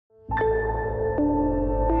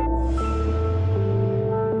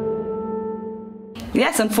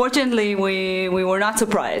Yes, unfortunately, we were not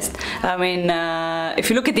surprised. I mean, if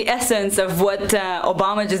you look at the essence of what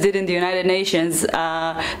Obama just did in the United Nations,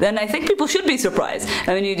 then I think people should be surprised.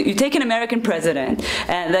 I mean, you take an American president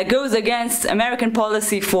that goes against American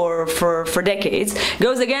policy for decades,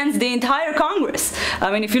 goes against the entire Congress.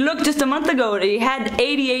 I mean, if you look just a month ago, he had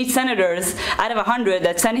 88 senators out of 100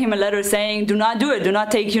 that sent him a letter saying, do not do it, do not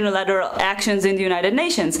take unilateral actions in the United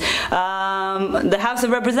Nations. The House of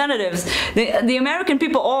Representatives, the American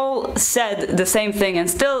people all said the same thing, and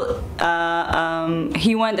still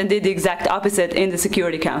he went and did the exact opposite in the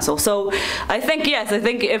Security Council. So I think, yes, I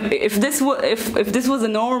think if this was a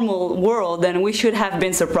normal world, then we should have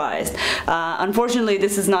been surprised. Unfortunately,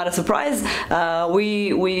 this is not a surprise.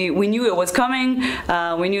 We knew it was coming.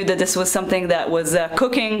 We knew that this was something that was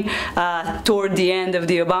cooking toward the end of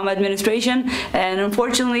the Obama administration, and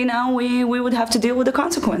unfortunately now we would have to deal with the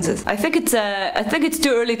consequences. I think it's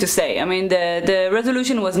too early to say. I mean, the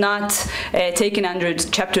resolution was not taken under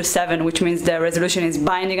Chapter 7, which means the resolution is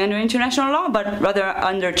binding under international law, but rather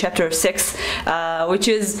under Chapter 6, which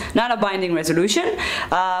is not a binding resolution.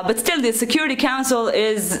 But still, the Security Council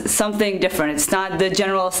is something different. It's not the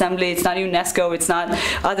General Assembly, it's not UNESCO, it's not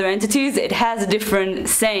other entities. It has a different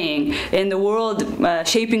saying in the world,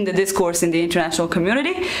 shaping the discourse in the international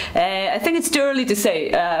community. I think it's too early to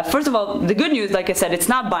say. First of all, the good news, like I said, it's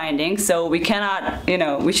not binding, so we cannot,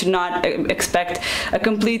 we should not expect a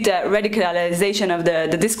complete radicalization of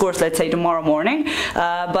the discourse, let's say, tomorrow morning.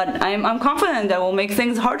 But I'm confident that will make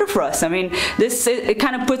things harder for us. I mean, it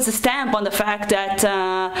kind of puts a stamp on the fact that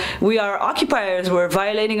we are occupiers, we're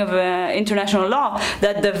violating of international law,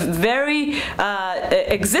 that the very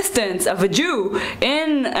existence of a Jew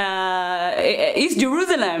in East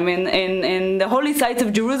Jerusalem, in the holy sites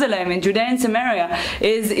of Jerusalem, in Judea and Samaria,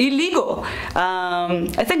 is illegal.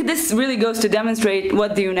 I think this really goes to demonstrate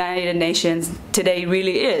what the United Nations today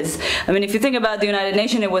really is. I mean, if you think about the United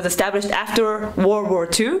Nations, it was established after World War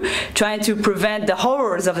II, trying to prevent the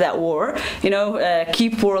horrors of that war,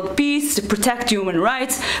 keep world peace, to protect human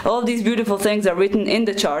rights. All these beautiful things are written in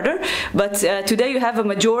the charter. But today you have a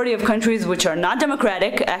majority of countries which are not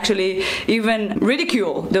democratic, actually even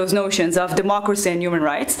ridicule those notions of democracy and human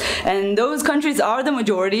rights. And those countries are the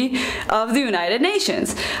majority of the United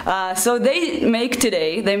Nations. So they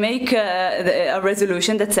make a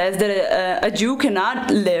resolution that says that a Jew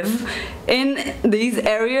cannot live in these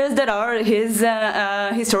areas that are his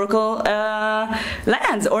historical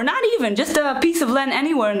lands, or not even just a piece of land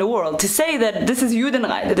anywhere in the world. To say that this is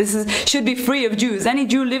Judenreich, that this should be free of Jews, any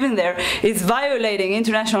Jew living there is violating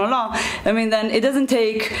international law. I mean, then it doesn't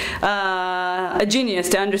take a genius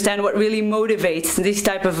to understand what really motivates these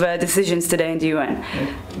type of decisions today in the UN.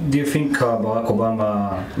 Do you think Barack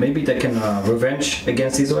Obama maybe taken revenge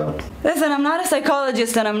against Israel? Listen, I'm not a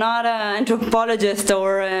psychologist and I'm not an anthropologist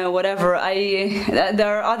or whatever.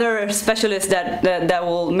 There are other specialists that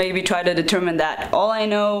will maybe try to determine that. All I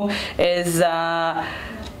know is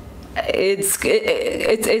it's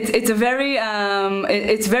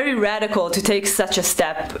very radical to take such a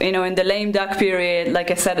step, in the lame duck period,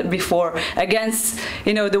 like I said before, against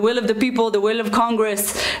the will of the people, the will of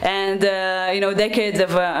Congress, and decades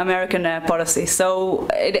of American policy. So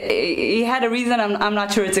he had a reason. I'm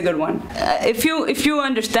not sure it's a good one. If you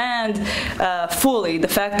understand fully the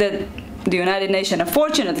fact that the United Nations,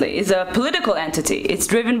 unfortunately, is a political entity. It's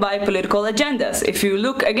driven by political agendas. If you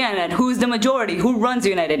look again at who's the majority, who runs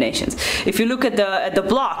the United Nations, if you look at the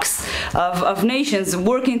blocks of nations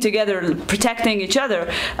working together, protecting each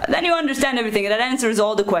other, then you understand everything. That answers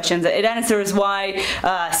all the questions. It answers why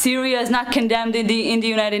Syria is not condemned in the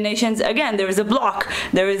United Nations. Again, there is a block.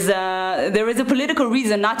 There is a political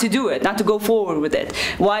reason not to do it, not to go forward with it.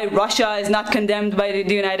 Why Russia is not condemned by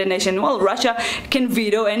the United Nations? Well, Russia can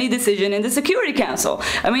veto any decision in the Security Council.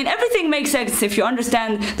 I mean, everything makes sense if you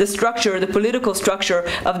understand the structure, the political structure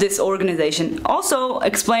of this organization. Also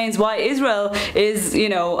explains why Israel is,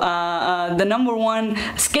 the #1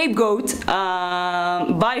 scapegoat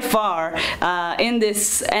by far in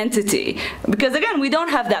this entity. Because again, we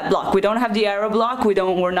don't have that block. We don't have the Arab bloc.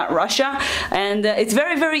 We're not Russia, and it's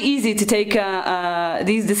very, very easy to take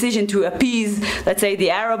these decisions to appease, let's say,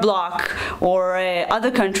 the Arab bloc or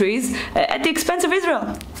other countries at the expense of Israel.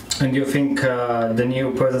 And you think the new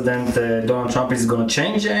president, Donald Trump, is going to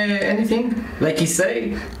change anything, like he say?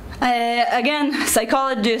 Again,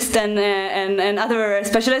 psychologists and other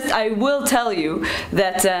specialists, I will tell you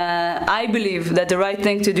that I believe that the right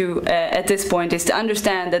thing to do at this point is to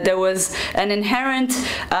understand that there was an inherent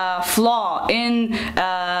flaw in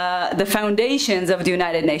the foundations of the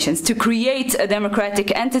United Nations to create a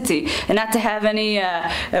democratic entity and not to have any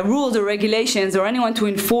rules or regulations or anyone to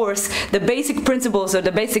enforce the basic principles or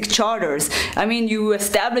the basic charters. I mean, you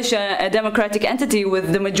establish a democratic entity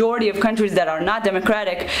with the majority of countries that are not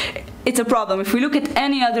democratic, it's a problem. If we look at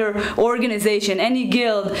any other organization, any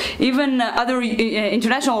guild, even other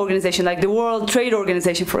international organization like the World Trade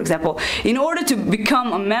Organization, for example, in order to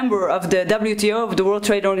become a member of the WTO, of the World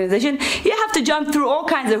Trade Organization, you have to jump through all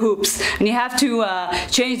kinds of hoops, and you have to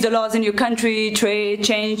change the laws in your country,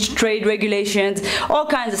 change trade regulations, all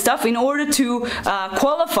kinds of stuff in order to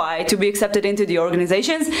qualify to be accepted into the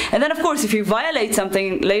organizations. And then, of course, if you violate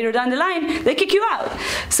something later down the line, they kick you out.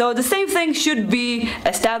 So the same thing should be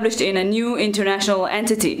established in a new international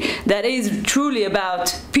entity that is truly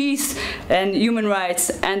about peace and human rights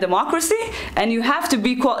and democracy, and you have to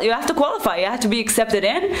qualify, you have to be accepted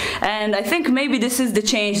in. And I think maybe this is the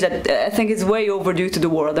change that I think is way overdue to the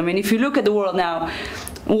world. I mean, if you look at the world now,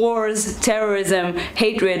 wars, terrorism,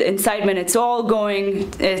 hatred, incitement, it's all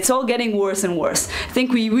getting worse and worse. I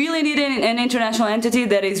think we really need an international entity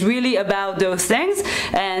that is really about those things,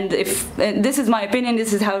 and this is my opinion,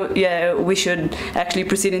 this is how we should actually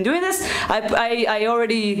proceed in doing this. I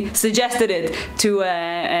already suggested it to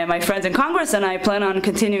my friends in Congress, and I plan on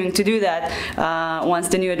continuing to do that once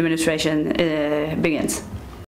the new administration begins.